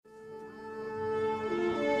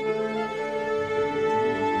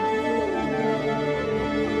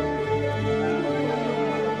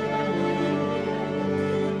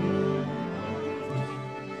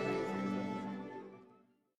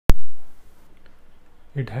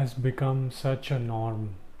It has become such a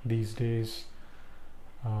norm these days,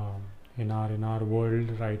 um, in our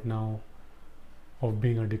world right now, of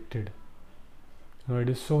being addicted. It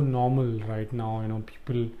is so normal right now.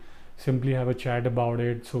 People simply have a chat about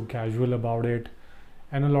it, so casual about it,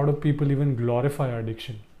 and a lot of people even glorify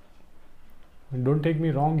addiction. And don't take me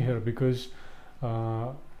wrong here, because uh,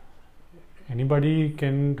 anybody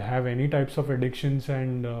can have any types of addictions,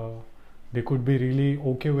 and they could be really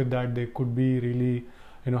okay with that. They could be really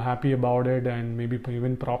happy about it, and maybe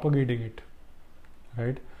even propagating it,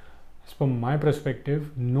 right? As per my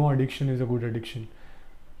perspective, no addiction is a good addiction.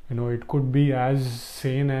 It could be as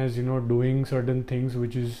sane as doing certain things,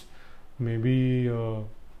 which is maybe a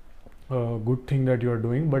good thing that you are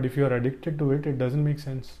doing, but if you are addicted to it, it doesn't make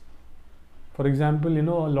sense. For example,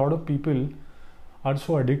 a lot of people are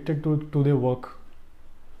so addicted to their work.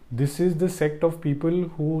 This is the sect of people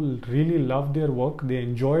who really love their work, they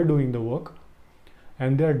enjoy doing the work,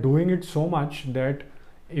 and they are doing it so much that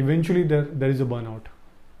eventually there is a burnout.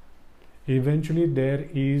 Eventually there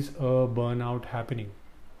is a burnout happening,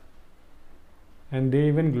 and they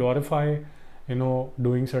even glorify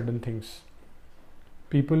doing certain things.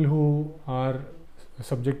 People who are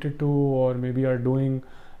subjected to, or maybe are doing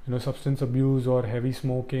substance abuse or heavy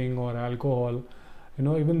smoking or alcohol,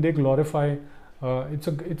 even they glorify. It's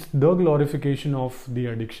the glorification of the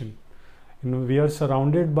addiction. We are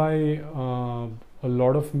surrounded by a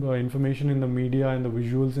lot of information in the media and the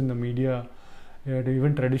visuals in the media,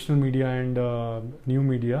 even traditional media and new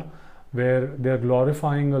media, where they are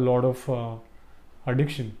glorifying a lot of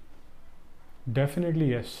addiction.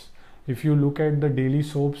 Definitely yes. If you look at the daily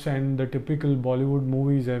soaps and the typical Bollywood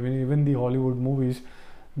movies, even the Hollywood movies,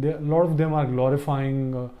 a lot of them are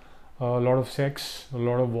glorifying a lot of sex, a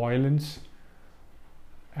lot of violence,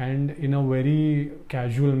 and in a very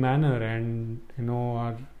casual manner. And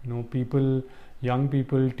people, young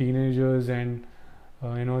people, teenagers, and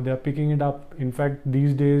they are picking it up. In fact,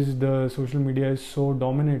 these days the social media is so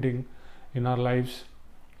dominating in our lives.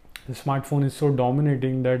 The smartphone is so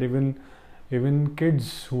dominating that even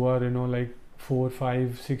kids who are like 4,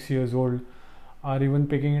 5, 6 years old are even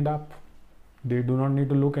picking it up. They do not need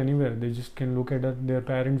to look anywhere. They just can look at their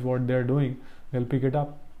parents, what they are doing. They'll pick it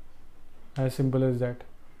up. As simple as that.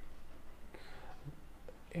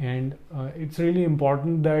 And it's really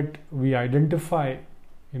important that we identify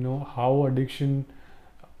how addiction,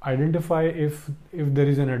 identify if there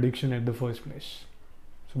is an addiction at the first place.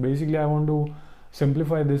 So basically I want to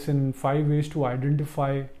simplify this in 5 ways to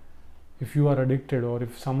identify if you are addicted, or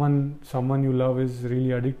if someone you love is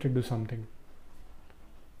really addicted to something.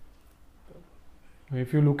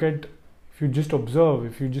 If you just observe,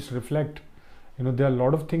 if you just reflect, there are a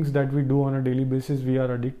lot of things that we do on a daily basis, we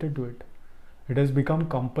are addicted to it. It has become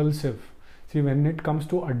compulsive. See, when it comes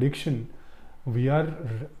to addiction,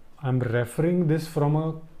 I'm referring this from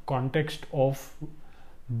a context of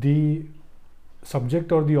the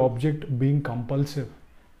subject or the object being compulsive.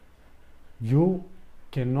 You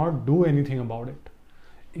cannot do anything about it.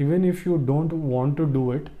 Even if you don't want to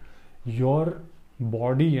do it, your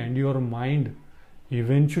body and your mind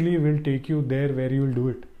eventually will take you there where you will do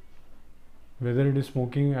it. Whether it is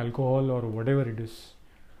smoking, alcohol, or whatever it is,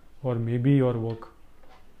 or maybe your work.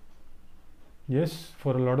 Yes,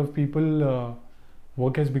 for a lot of people,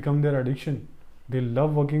 work has become their addiction. They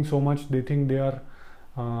love working so much, they think they are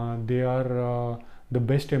the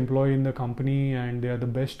best employee in the company, and they are the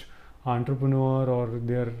best entrepreneur, or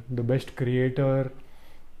they are the best creator.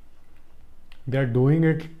 They are doing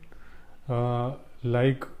it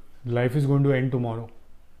like life is going to end tomorrow.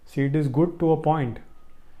 See, it is good to a point,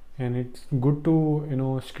 and it's good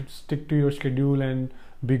to stick to your schedule and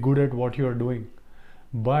be good at what you are doing.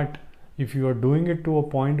 But if you are doing it to a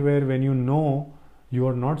point where, when you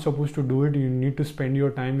are not supposed to do it, you need to spend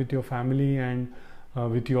your time with your family and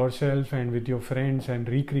with yourself and with your friends, and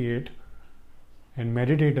recreate and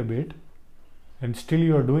meditate a bit, and still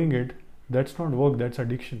you are doing it, that's not work, that's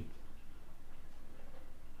addiction.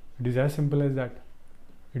 It is as simple as that.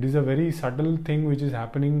 It is a very subtle thing which is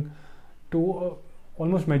happening to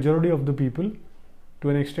almost majority of the people, to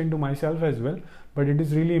an extent to myself as well. But it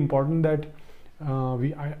is really important that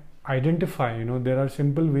we identify, there are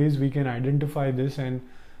simple ways we can identify this, and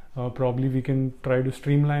probably we can try to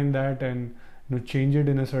streamline that and change it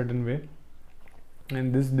in a certain way.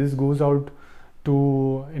 And this goes out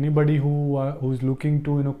to anybody who's looking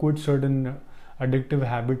to quit certain addictive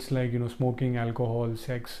habits, like smoking, alcohol,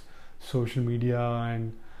 sex, social media,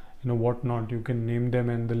 and whatnot. You can name them,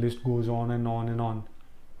 and the list goes on and on and on,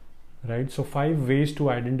 right? So 5 ways to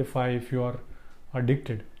identify if you are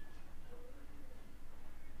addicted.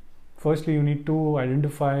 Firstly, you need to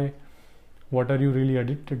identify what are you really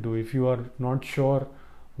addicted to. If you are not sure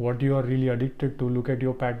what you are really addicted to, look at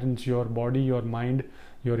your patterns. Your body, your mind,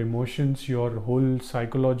 your emotions, your whole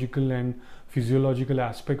psychological and physiological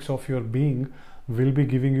aspects of your being will be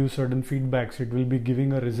giving you certain feedbacks. It will be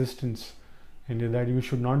giving a resistance, and that you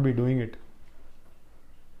should not be doing it.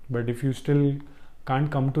 But if you still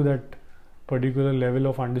can't come to that particular level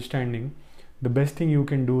of understanding, the best thing you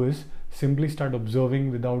can do is simply start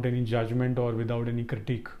observing without any judgment or without any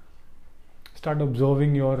critique. Start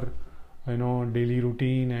observing your daily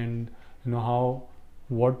routine, and how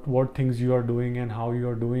what things you are doing and how you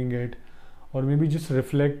are doing it. Or maybe just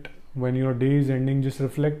reflect when your day is ending, just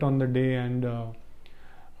reflect on the day, and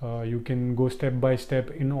you can go step by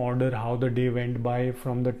step in order how the day went by,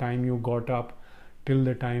 from the time you got up till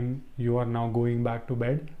the time you are now going back to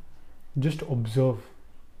bed. Just observe.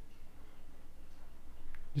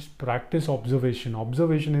 Just practice observation.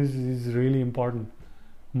 Observation is really important.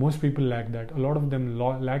 Most people lack that. A lot of them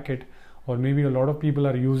lack it, or maybe a lot of people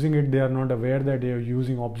are using it. They are not aware that they are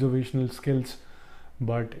using observational skills.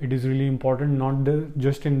 But it is really important, not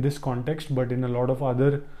just in this context, but in a lot of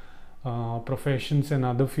other professions and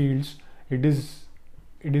other fields. It is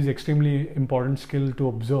extremely important skill to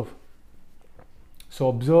observe. So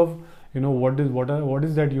observe, what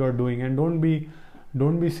is that you are doing, and don't be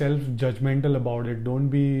self-judgmental about it. Don't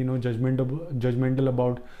be judgmental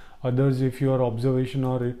about others if your observation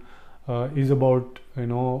or is about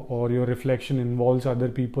or your reflection involves other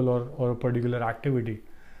people or a particular activity.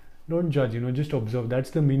 Don't judge, just observe.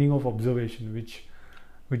 That's the meaning of observation,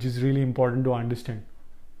 which is really important to understand.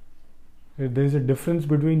 There's a difference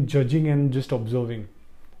between judging and just observing.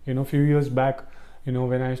 A few years back,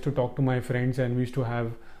 when I used to talk to my friends and we used to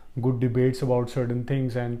have good debates about certain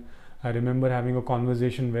things, and I remember having a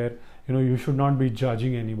conversation where you should not be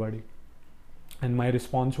judging anybody, and my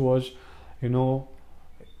response was,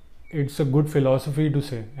 it's a good philosophy to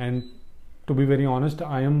say. And to be very honest,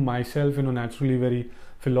 I am myself naturally very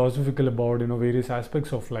philosophical about various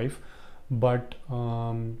aspects of life, but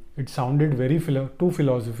it sounded very too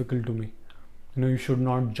philosophical to me. You should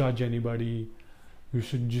not judge anybody. You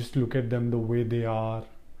should just look at them the way they are.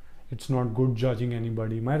 It's not good judging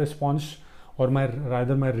anybody. My response, or my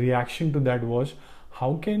reaction to that was,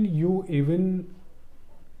 how can you even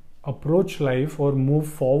approach life or move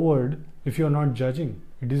forward if you're not judging?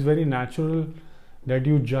 It is very natural that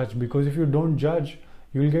you judge, because if you don't judge,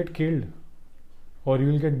 you will get killed, or you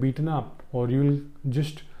will get beaten up, or you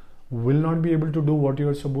will not be able to do what you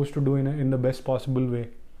are supposed to do in the best possible way.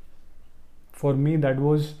 For me, that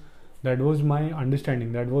was my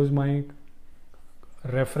understanding. That was my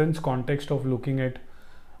reference context of looking at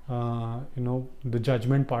the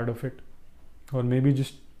judgment part of it, or maybe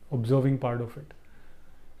just observing part of it.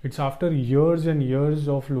 It's after years and years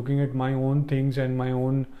of looking at my own things and my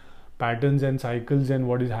own patterns and cycles and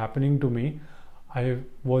what is happening to me, I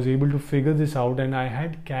was able to figure this out, and I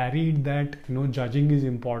had carried that judging is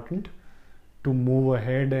important to move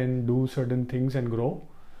ahead and do certain things and grow.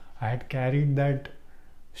 I had carried that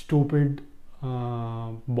stupid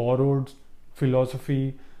borrowed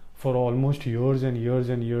philosophy for almost years and years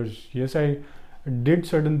and years. Yes, I did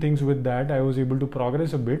certain things with that. I was able to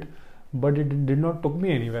progress a bit, but it did not took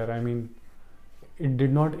me anywhere. I mean, it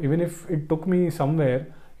did not, even if it took me somewhere,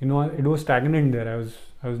 it was stagnant there.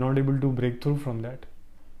 I was not able to break through from that.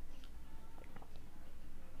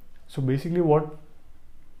 So basically what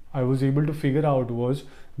I was able to figure out was,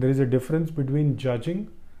 there is a difference between judging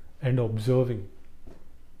and observing.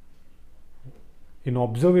 In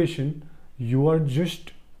observation, you are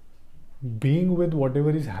just being with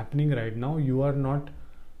whatever is happening right now. You are not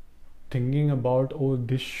thinking about, oh,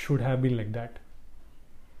 this should have been like that.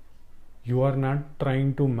 You are not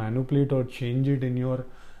trying to manipulate or change it in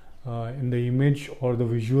the image or the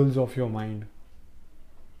visuals of your mind.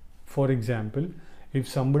 For example, if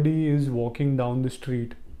somebody is walking down the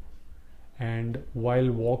street, and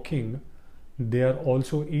while walking they are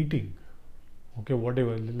also eating, okay,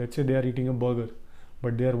 whatever, let's say they are eating a burger,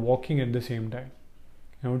 but they are walking at the same time,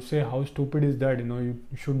 I would say, how stupid is that? You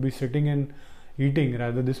should be sitting and eating.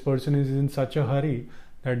 Rather, this person is in such a hurry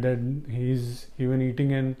that he is even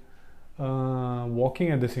eating and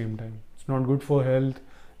walking at the same time. It's not good for health.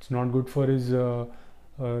 It's not good for his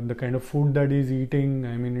the kind of food that he's eating.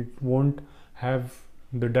 I mean, it won't have,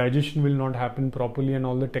 the digestion will not happen properly, and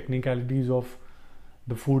all the technicalities of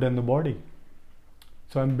the food and the body.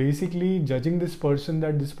 So I'm basically judging this person,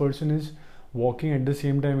 that this person is walking at the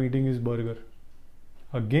same time eating his burger.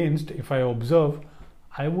 Against, if I observe,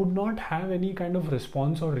 I would not have any kind of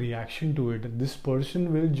response or reaction to it. This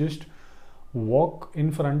person will just walk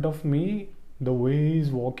in front of me the way he's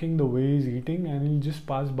walking, the way he's eating, and he'll just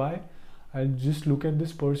pass by. I'll just look at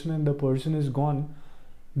this person and the person is gone.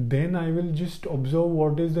 Then I will just observe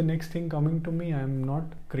what is the next thing coming to me. I'm not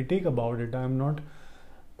critic about it. I'm not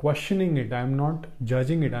questioning it. I'm not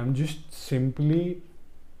judging it. I'm just simply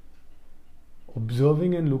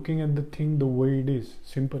observing and looking at the thing the way it is.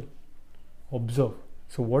 Simple. Observe.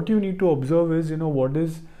 So what you need to observe is, what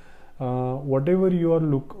is whatever you are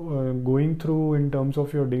going through in terms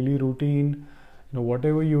of your daily routine,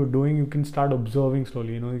 whatever you're doing, you can start observing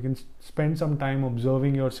slowly. You can spend some time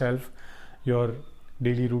observing yourself, your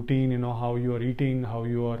daily routine, how you are eating, how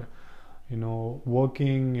you are,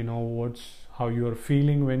 working, how you are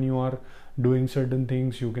feeling when you are doing certain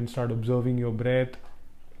things. You can start observing your breath.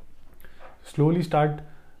 Slowly start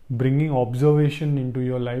bringing observation into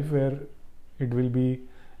your life, where it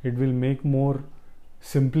will make more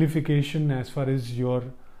simplification as far as your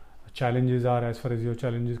challenges are, as far as your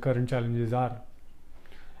current challenges are.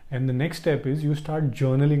 And the next step is you start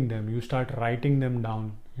journaling them. You start writing them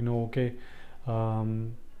down. Okay,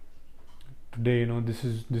 today, this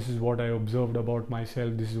is what I observed about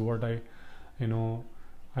myself. This is what I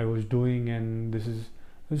was doing, and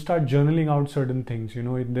you start journaling out certain things.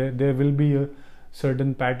 There will be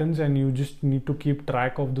certain patterns, and you just need to keep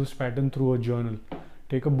track of those patterns through a journal.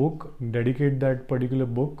 Take a book, dedicate that particular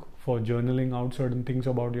book for journaling out certain things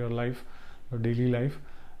about your life, your daily life,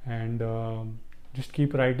 and just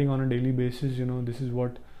keep writing on a daily basis. This is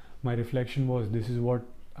what my reflection was. This is what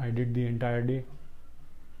I did the entire day.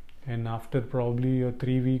 And after probably a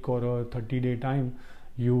 3-week or a 30-day time,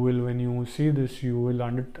 you will, when you see this, you will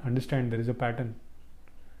understand there is a pattern.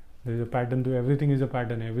 There is a pattern to everything. Is a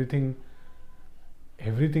pattern. Everything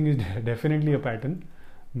is definitely a pattern,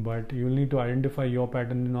 but you will need to identify your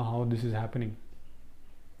pattern, how this is happening.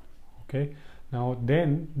 Okay. Now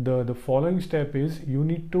then the following step is you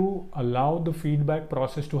need to allow the feedback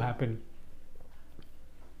process to happen.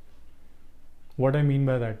 What I mean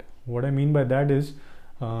by that? What I mean by that is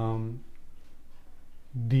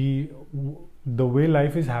the way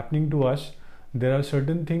life is happening to us. There are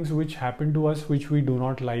certain things which happen to us which we do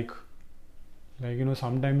not like.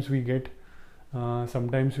 Sometimes we get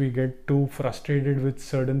too frustrated with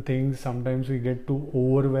certain things. Sometimes we get too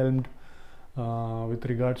overwhelmed with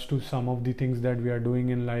regards to some of the things that we are doing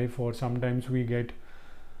in life, or sometimes we get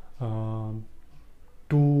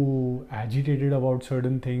too agitated about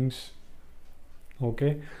certain things.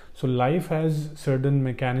 Okay, so life has certain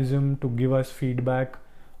mechanism to give us feedback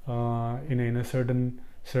in a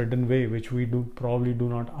certain way, which we probably do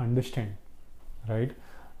not understand, right?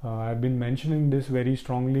 I've been mentioning this very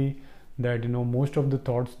strongly, that most of the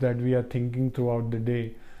thoughts that we are thinking throughout the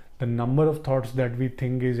day, the number of thoughts that we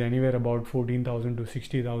think is anywhere about 14,000 to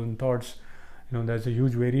 60,000 thoughts. There's a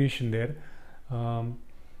huge variation there.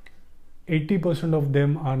 80% of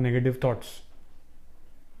them are negative thoughts.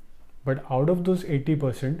 But out of those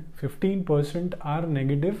 80%, 15% are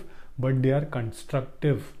negative, but they are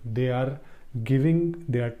constructive. They are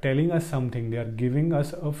telling us something. They are giving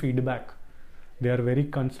us a feedback. They are very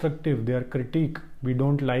constructive. They are critique. We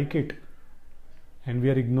don't like it, and we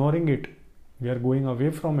are ignoring it. We are going away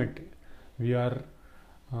from it. We are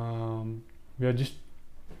just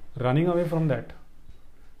running away from that.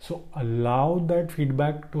 So allow that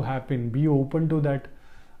feedback to happen. Be open to that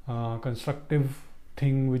constructive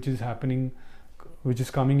thing which is happening, which is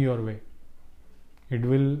coming your way. It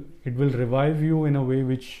will revive you in a way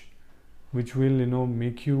which will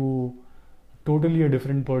make you totally a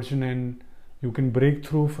different person, and you can break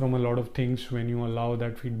through from a lot of things when you allow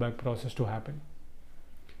that feedback process to happen.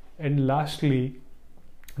 And lastly,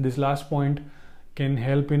 this last point can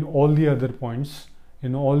help in all the other points,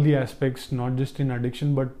 in all the aspects, not just in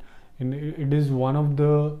addiction, but it is one of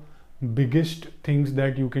the biggest things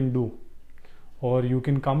that you can do or you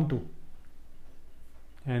can come to,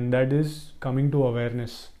 and that is coming to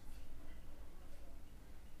awareness.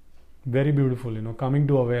 Very beautiful, coming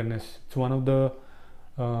to awareness. It's one of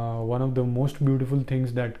the most beautiful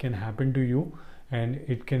things that can happen to you, and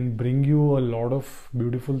it can bring you a lot of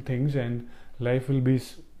beautiful things, and life will be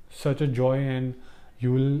such a joy, and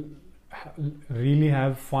you will really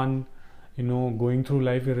have fun, going through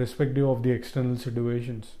life irrespective of the external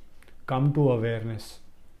situations. Come to awareness.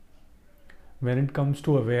 When it comes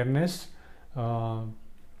to awareness,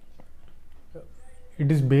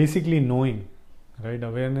 it is basically knowing, right?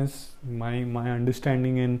 Awareness, my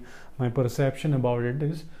understanding and my perception about it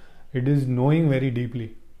is knowing very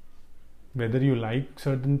deeply. Whether you like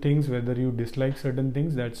certain things, whether you dislike certain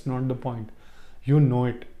things, that's not the point. You know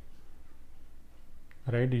it,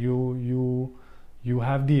 right? You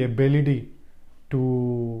have the ability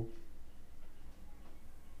to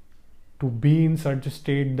to be in such a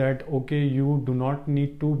state that okay, you do not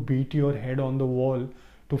need to beat your head on the wall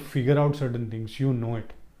to figure out certain things. You know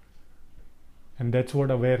it. And that's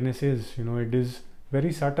what awareness is. It is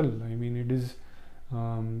very subtle. I mean, it is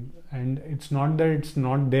and it's not that it's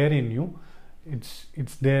not there in you.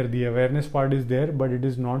 It's there. The awareness part is there, but it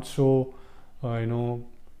is not so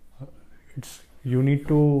it's you need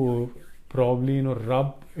to probably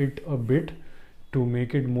rub it a bit to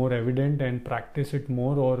make it more evident and practice it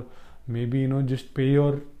more, or maybe just pay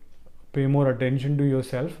more attention to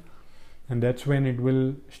yourself, and that's when it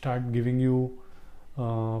will start giving you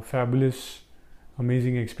fabulous,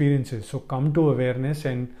 amazing experiences. So come to awareness,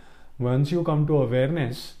 and once you come to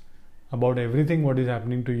awareness about everything what is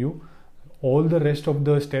happening to you, all the rest of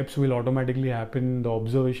the steps will automatically happen. The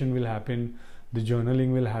observation will happen, the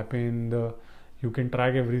journaling will happen, you can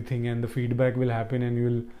track everything, and the feedback will happen, and you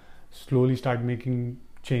will slowly start making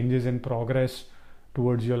changes and progress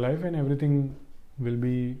towards your life, and everything will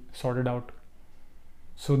be sorted out.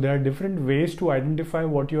 So there are different ways to identify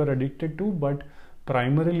what you are addicted to, but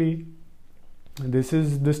primarily this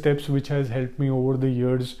is the steps which has helped me over the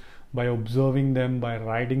years, by observing them, by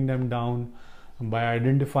writing them down, by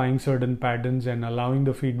identifying certain patterns and allowing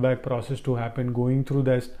the feedback process to happen, going through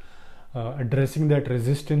this, addressing that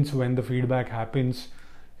resistance when the feedback happens,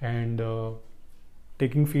 and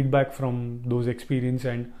taking feedback from those experiences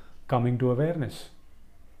and coming to awareness.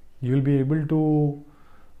 You will be able to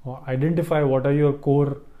identify what are your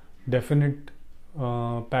core definite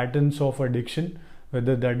patterns of addiction,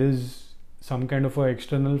 whether that is some kind of an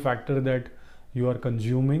external factor that you are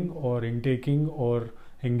consuming or intaking or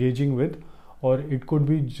engaging with, or it could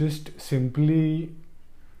be just simply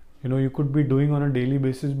you could be doing on a daily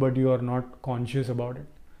basis, but you are not conscious about it.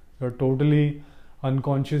 You're totally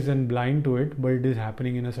unconscious and blind to it, but it is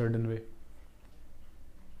happening in a certain way.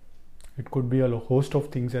 It could be a host of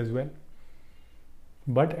things as well.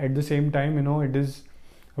 But at the same time, it is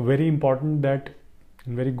very important that,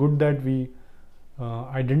 and very good that we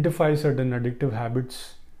identify certain addictive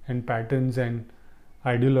habits and patterns and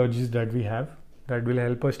ideologies that we have, that will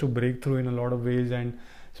help us to break through in a lot of ways. And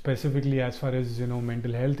specifically as far as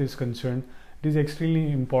mental health is concerned, it is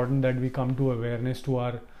extremely important that we come to awareness to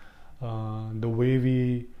our the way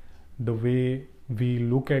we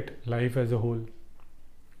look at life as a whole.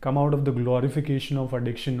 Come out of the glorification of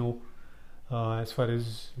addiction, as far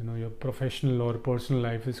as your professional or personal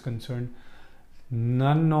life is concerned.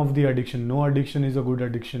 None of the addiction, no addiction is a good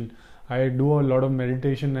addiction. I do a lot of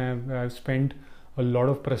meditation. I've spent a lot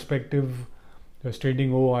of perspective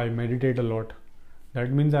stating, I meditate a lot.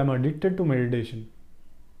 That means I'm addicted to meditation.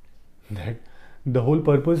 That the whole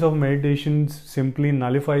purpose of meditation simply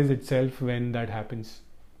nullifies itself when that happens.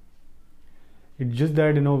 It's just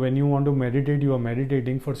that when you want to meditate, you are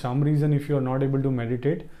meditating. For some reason, if you are not able to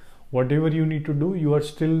meditate, whatever you need to do, you are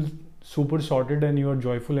still super sorted and you are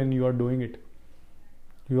joyful and you are doing it.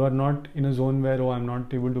 You are not in a zone where I'm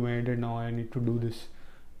not able to meditate now, I need to do this.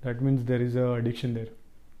 That means there is a addiction there.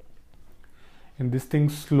 And this thing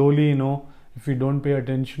slowly, if we don't pay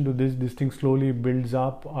attention to this thing slowly builds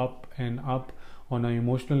up and up on an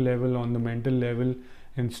emotional level, on the mental level,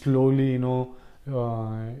 and slowly,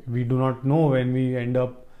 we do not know when we end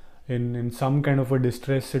up in some kind of a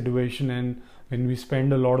distress situation, and when we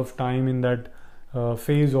spend a lot of time in that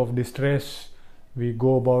phase of distress, we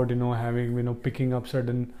go about, having, picking up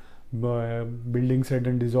certain, building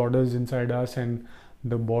certain disorders inside us, and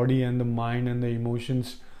the body and the mind and the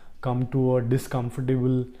emotions come to a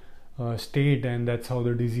discomfortable state, and that's how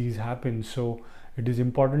the disease happens. So it is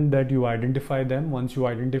important that you identify them. Once you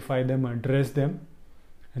identify them, address them,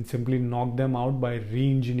 and simply knock them out by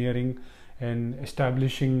re-engineering and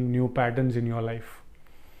establishing new patterns in your life.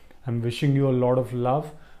 I'm wishing you a lot of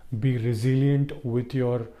love. Be resilient with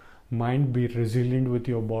your mind, be resilient with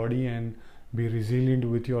your body, and be resilient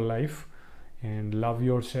with your life, and love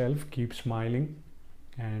yourself. Keep smiling.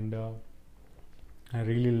 And I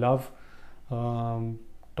really love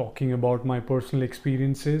talking about my personal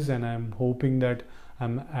experiences, and I'm hoping that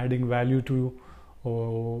I'm adding value to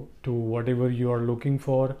whatever you are looking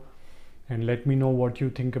for. And let me know what you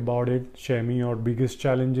think about it. Share me your biggest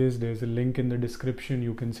challenges. There's a link in the description.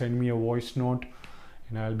 You can send me a voice note,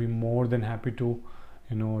 and I'll be more than happy to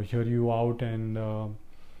hear you out and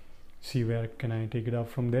see where can I take it up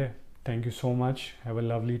from there. Thank you so much. Have a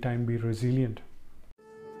lovely time. Be resilient.